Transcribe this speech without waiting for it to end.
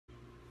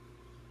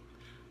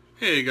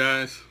Hey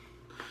guys,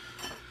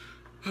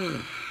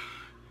 I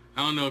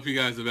don't know if you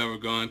guys have ever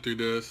gone through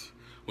this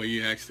where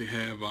you actually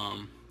have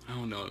I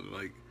don't know,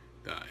 like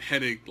the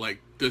headache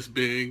like this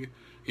big,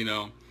 you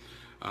know.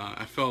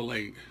 I felt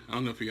like, I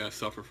don't know if you guys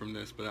suffer from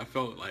this, but I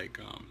felt like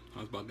I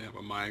was about to have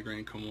a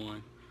migraine come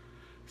on.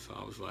 So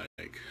I was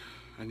like,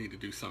 I need to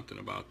do something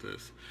about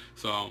this.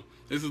 So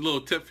this is a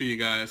little tip for you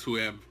guys who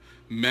have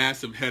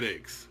massive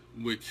headaches,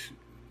 which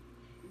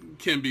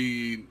can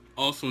be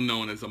also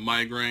known as a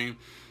migraine.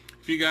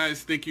 If you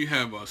guys think you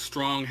have a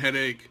strong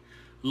headache,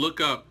 look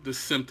up the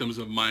symptoms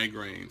of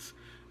migraines.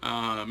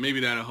 Maybe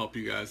that'll help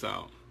you guys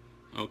out,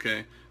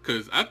 okay?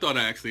 Because I thought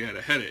I actually had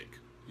a headache,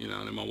 you know,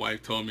 and then my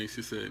wife told me,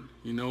 she said,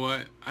 you know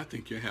what, I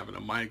think you're having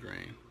a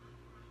migraine.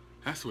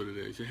 That's what it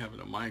is, you're having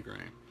a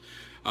migraine.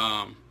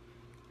 And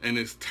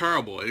it's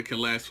terrible. It can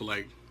last for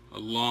like a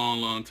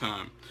long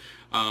time.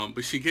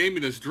 But she gave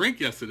me this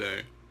drink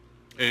yesterday,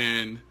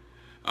 and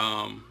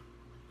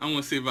I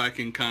want to see if I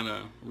can kind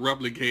of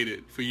replicate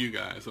it for you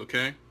guys,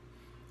 okay?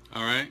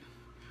 All right?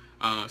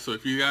 So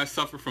if you guys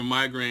suffer from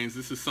migraines,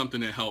 this is something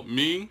that helped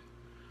me,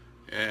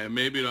 and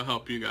maybe it'll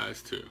help you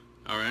guys too,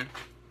 all right?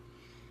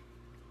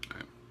 All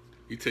right.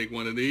 You take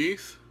one of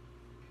these.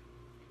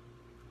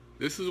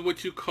 This is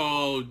what you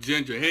call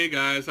ginger. Hey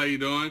guys, how you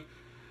doing?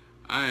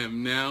 I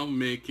am now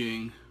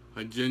making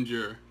a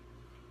ginger,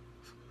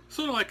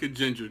 sort of like a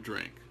ginger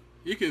drink.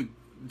 You can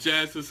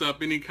jazz this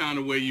up any kind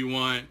of way you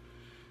want.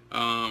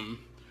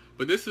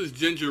 But this is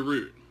ginger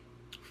root,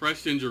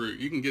 fresh ginger root.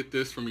 You can get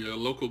this from your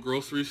local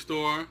grocery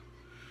store.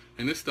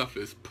 And this stuff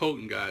is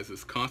potent, guys.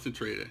 It's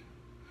concentrated.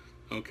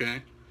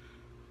 Okay?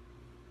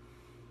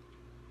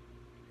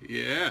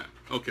 Yeah.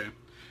 Okay.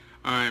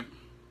 Alright.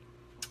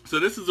 So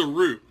this is a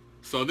root.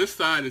 So this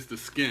side is the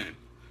skin.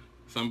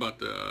 So I'm about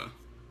to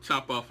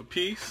chop off a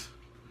piece.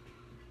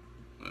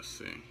 Let's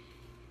see.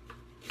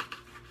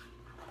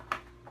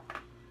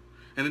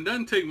 And it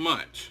doesn't take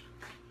much.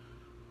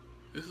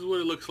 This is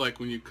what it looks like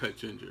when you cut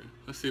ginger.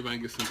 Let's see if I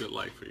can get some good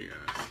light for you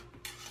guys.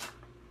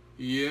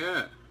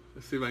 Yeah.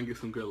 Let's see if I can get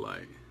some good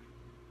light.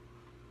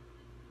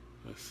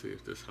 Let's see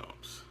if this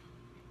helps.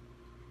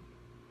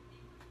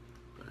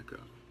 Back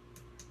up.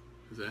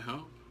 Does that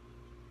help?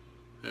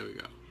 There we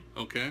go.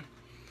 Okay.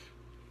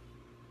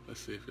 Let's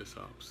see if this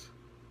helps.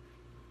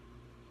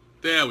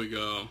 There we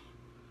go.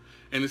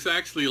 And it's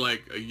actually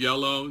like a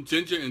yellow.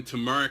 Ginger and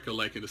turmeric are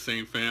like in the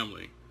same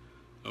family.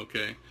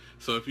 Okay.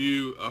 So if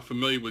you are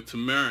familiar with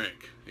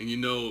turmeric and you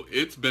know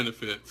its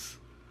benefits,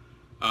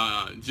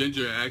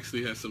 ginger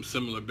actually has some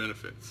similar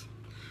benefits.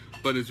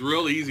 But it's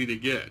real easy to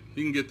get.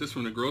 You can get this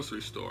from the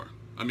grocery store.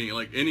 I mean,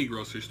 like any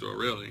grocery store,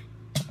 really.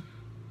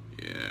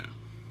 Yeah.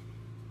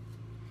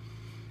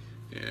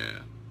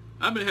 Yeah.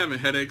 I've been having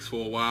headaches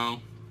for a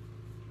while.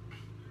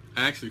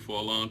 Actually, for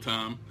a long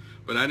time.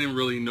 But I didn't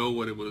really know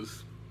what it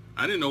was.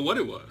 I didn't know what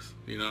it was.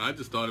 You know, I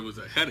just thought it was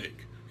a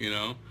headache. You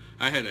know,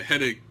 I had a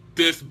headache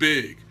this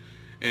big.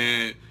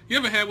 And you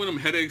ever had one of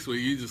them headaches where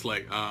you just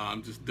like,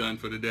 I'm just done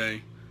for the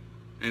day?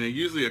 And they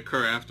usually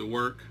occur after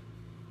work.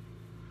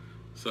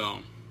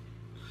 So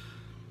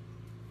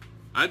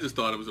I just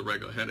thought it was a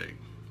regular headache.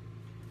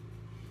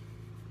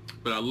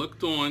 But I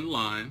looked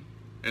online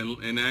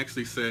and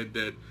actually said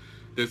that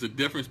there's a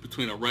difference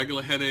between a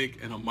regular headache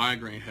and a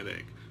migraine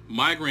headache.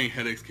 Migraine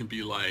headaches can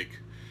be like,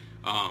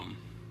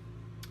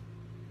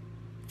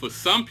 for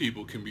some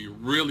people, can be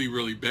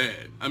really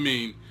bad. I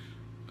mean,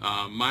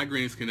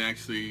 migraines can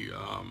actually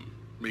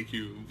make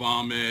you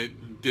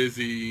vomit,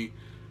 dizzy,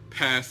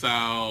 pass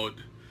out,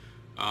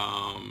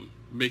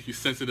 make you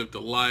sensitive to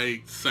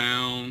light,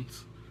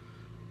 sounds.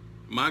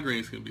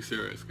 Migraines can be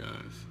serious, guys.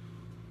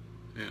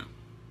 Yeah.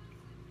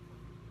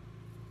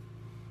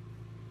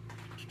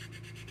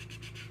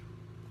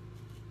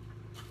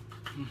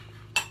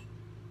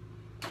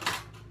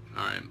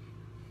 Alright.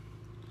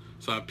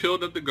 So I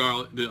peeled up the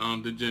garlic,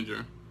 the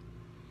ginger.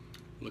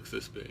 Looks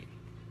this big.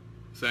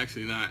 It's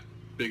actually not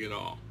big at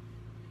all.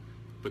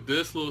 But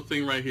this little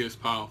thing right here is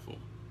powerful.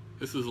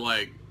 This is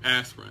like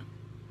aspirin,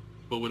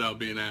 but without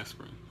being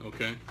aspirin,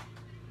 okay?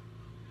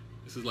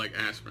 This is like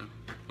aspirin,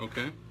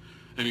 okay?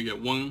 And you get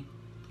one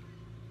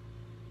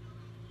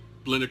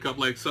blender cup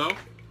like so.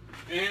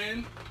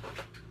 And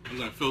I'm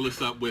gonna fill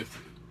this up with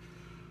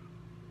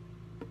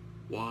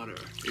water,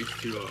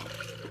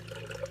 H2O.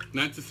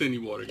 Not just any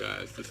water,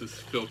 guys. This is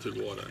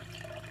filtered water.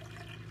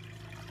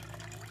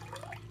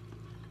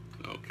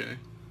 Okay.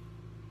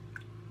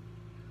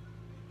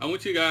 I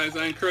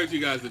encourage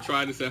you guys to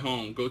try this at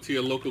home. Go to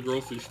your local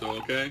grocery store,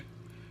 okay?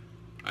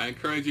 I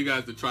encourage you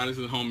guys to try this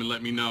at home and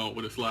let me know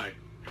what it's like.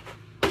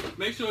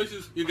 Make sure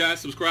you guys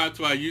subscribe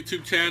to our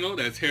YouTube channel.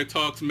 That's Hair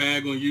Talks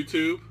Mag on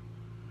YouTube.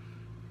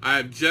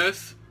 I've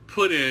just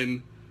put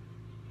in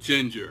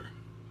ginger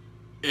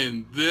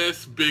in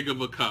this big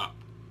of a cup.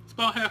 It's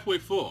about halfway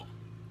full,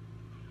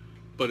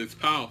 but it's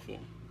powerful.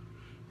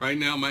 Right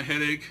now my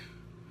headache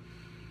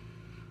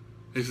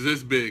is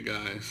this big,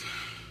 guys.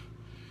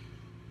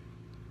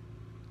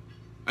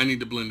 I need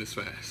to blend this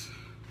fast.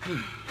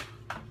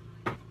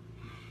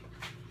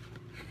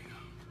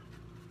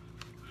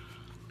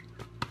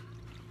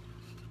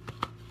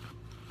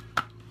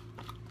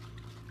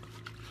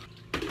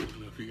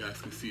 guys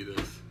can see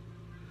this.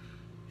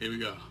 Here we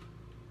go.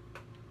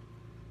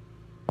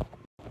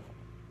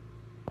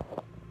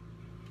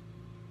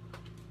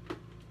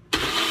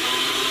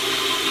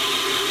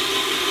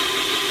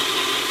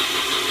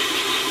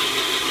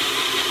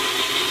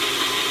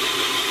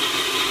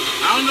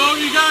 I don't know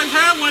if you guys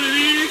have one of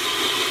these,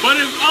 but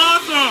it's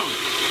awesome.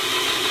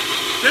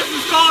 This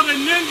is called a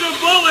Ninja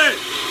Bullet.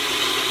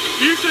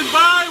 You should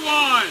buy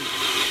one.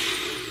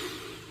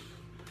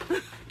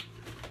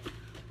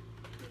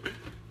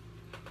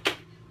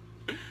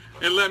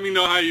 And let me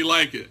know how you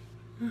like it.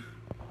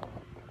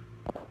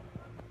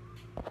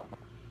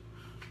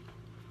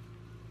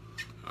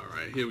 All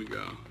right, here we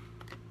go.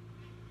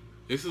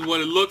 This is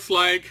what it looks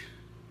like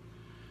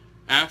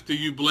after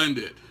you blend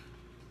it,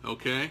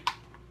 okay?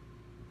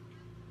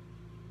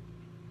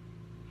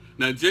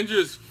 Now, ginger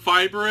is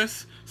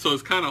fibrous, so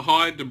it's kind of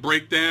hard to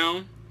break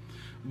down,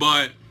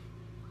 but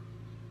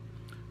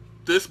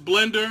this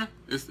blender,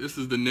 this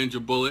is the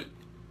Ninja Bullet,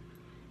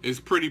 is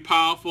pretty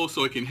powerful,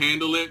 so it can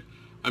handle it.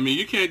 I mean,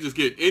 you can't just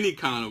get any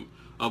kind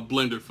of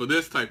blender for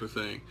this type of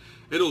thing.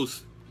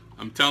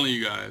 I'm telling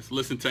you guys,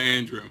 listen to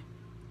Andrew.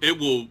 It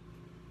will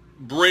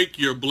break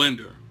your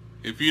blender.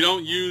 If you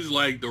don't use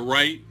like the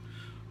right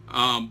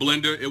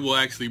blender, it will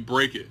actually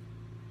break it.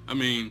 I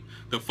mean,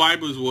 the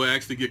fibers will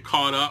actually get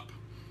caught up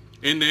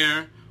in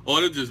there, or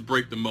it'll just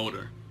break the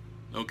motor.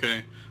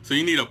 Okay? So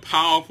you need a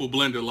powerful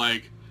blender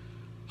like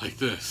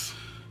this.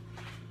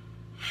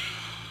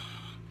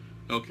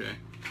 Okay.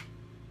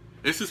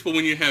 This is for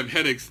when you have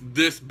headaches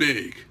this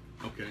big.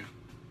 Okay.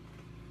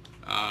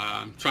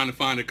 I'm trying to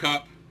find a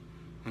cup.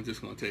 I'm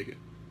just going to take it.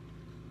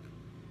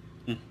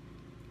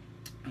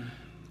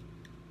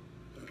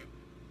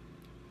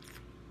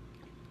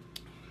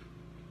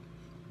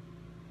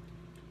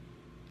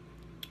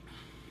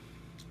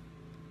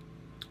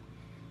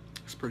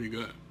 It's pretty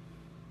good.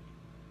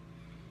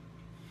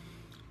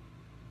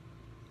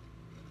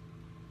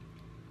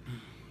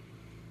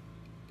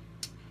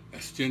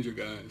 That's ginger,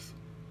 guys.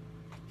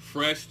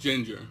 Fresh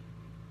ginger,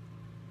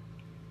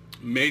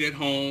 made at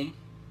home.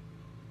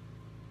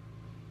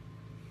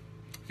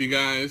 If you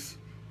guys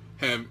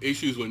have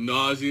issues with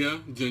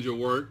nausea, ginger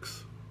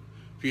works.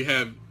 If you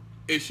have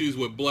issues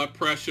with blood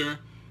pressure,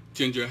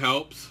 ginger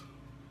helps.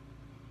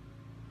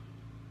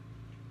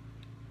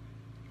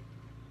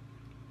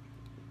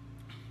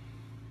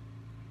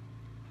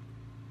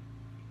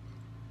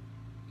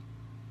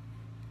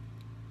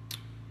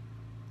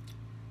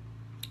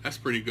 That's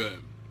pretty good.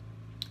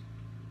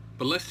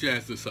 But let's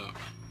jazz this up.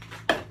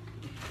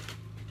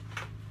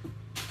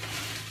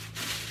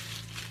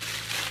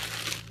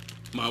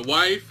 My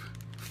wife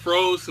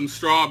froze some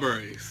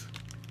strawberries,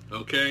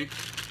 okay?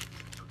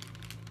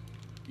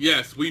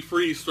 Yes, we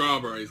freeze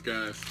strawberries,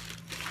 guys.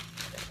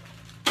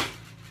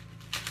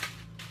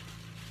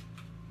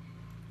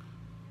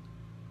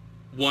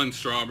 One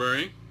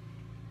strawberry.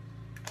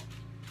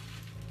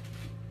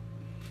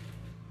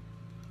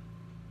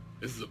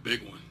 This is a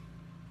big one.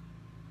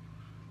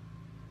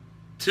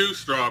 2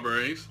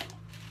 strawberries.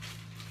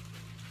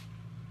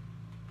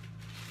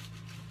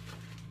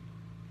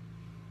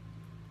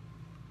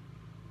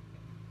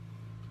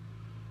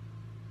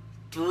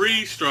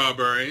 3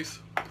 strawberries.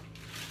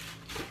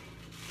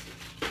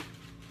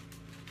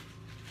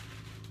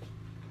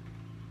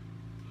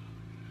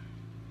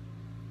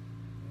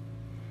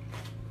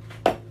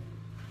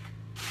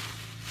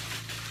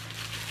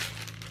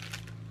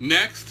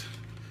 Next,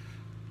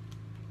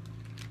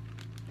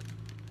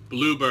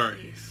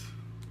 blueberries.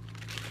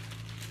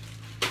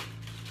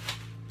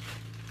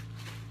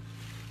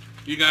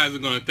 You guys are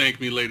going to thank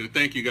me later.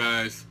 Thank you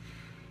guys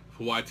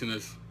for watching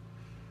this.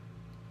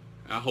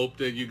 I hope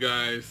that you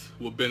guys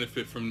will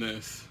benefit from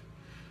this.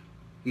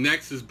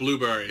 Next is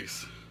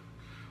blueberries.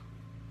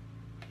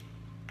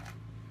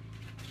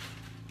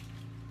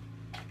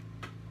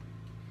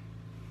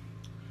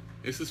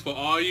 This is for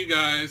all you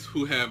guys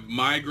who have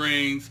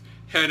migraines,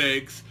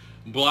 headaches,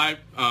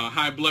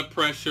 high blood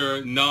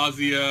pressure,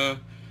 nausea.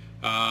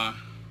 All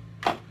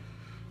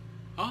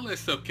that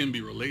stuff can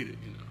be related,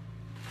 you know.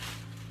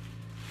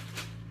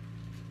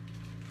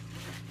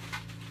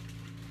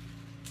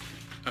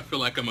 I feel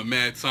like I'm a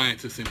mad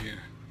scientist in here.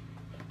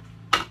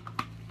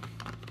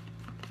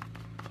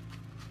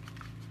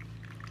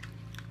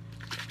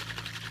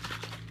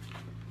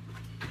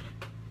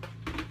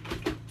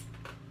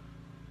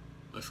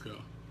 Let's go.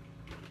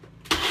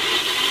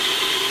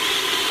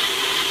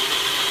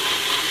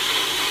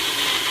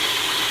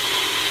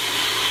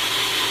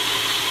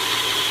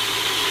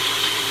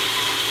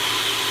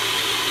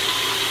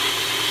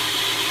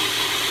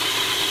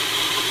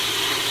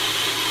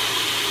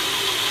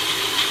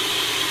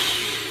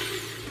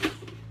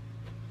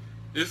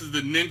 This is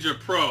the Ninja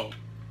Pro.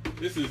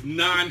 This is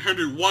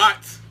 900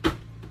 watts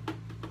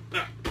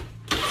of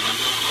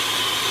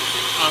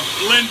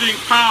blending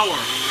power.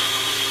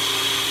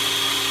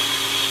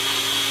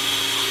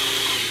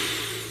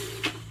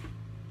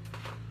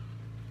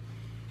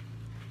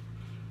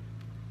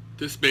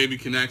 This baby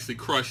can actually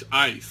crush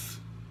ice.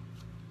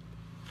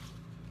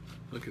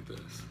 Look at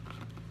this.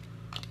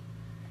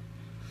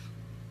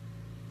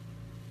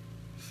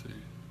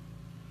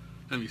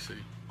 Let me see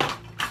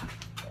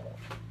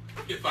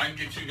if I can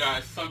get you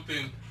guys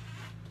something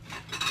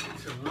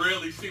to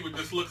really see what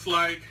this looks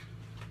like.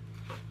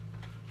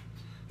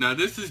 Now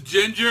this is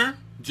ginger.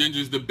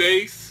 Ginger's the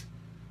base.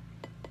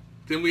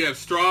 Then we have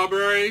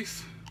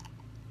strawberries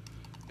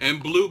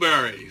and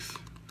blueberries.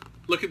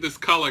 Look at this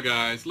color,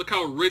 guys. Look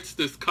how rich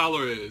this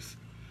color is.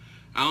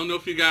 I don't know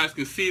if you guys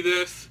can see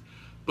this,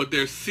 but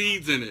there's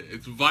seeds in it.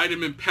 It's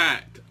vitamin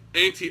packed,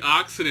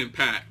 antioxidant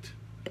packed.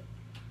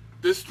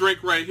 This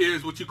drink right here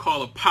is what you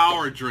call a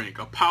power drink,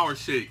 a power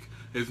shake.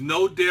 There's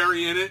no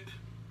dairy in it,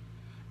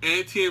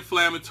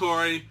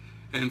 anti-inflammatory,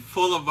 and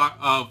full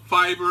of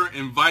fiber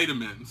and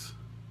vitamins.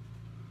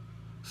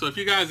 So if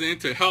you guys are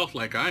into health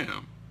like I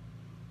am,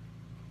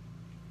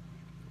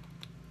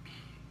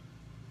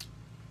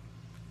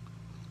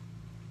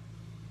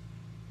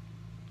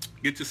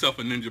 get yourself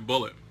a Ninja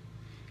Bullet.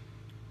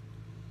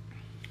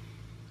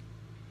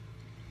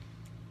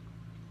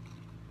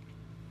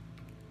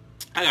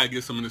 I gotta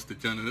get some of this to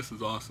Jenna. This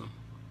is awesome.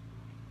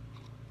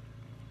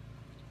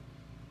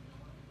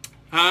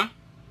 Huh?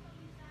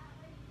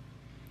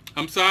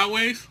 I'm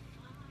sideways?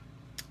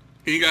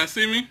 Can you guys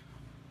see me?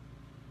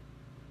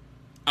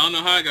 I don't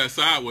know how I got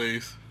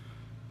sideways.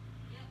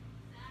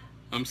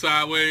 I'm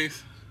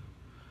sideways?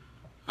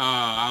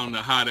 I don't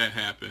know how that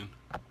happened.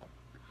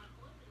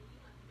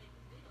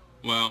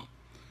 Well,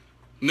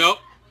 nope.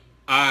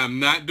 I am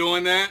not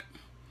doing that.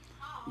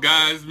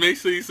 Guys, make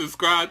sure you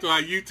subscribe to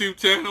our YouTube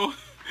channel,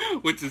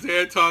 which is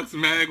Hair Talks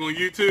Mag on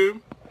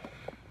YouTube.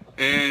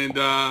 And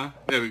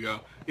there we go.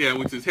 Yeah,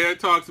 which is Hair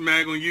Talks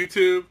Mag on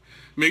YouTube.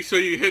 Make sure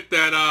you hit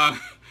that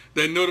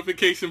that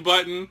notification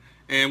button,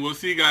 and we'll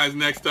see you guys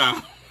next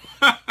time.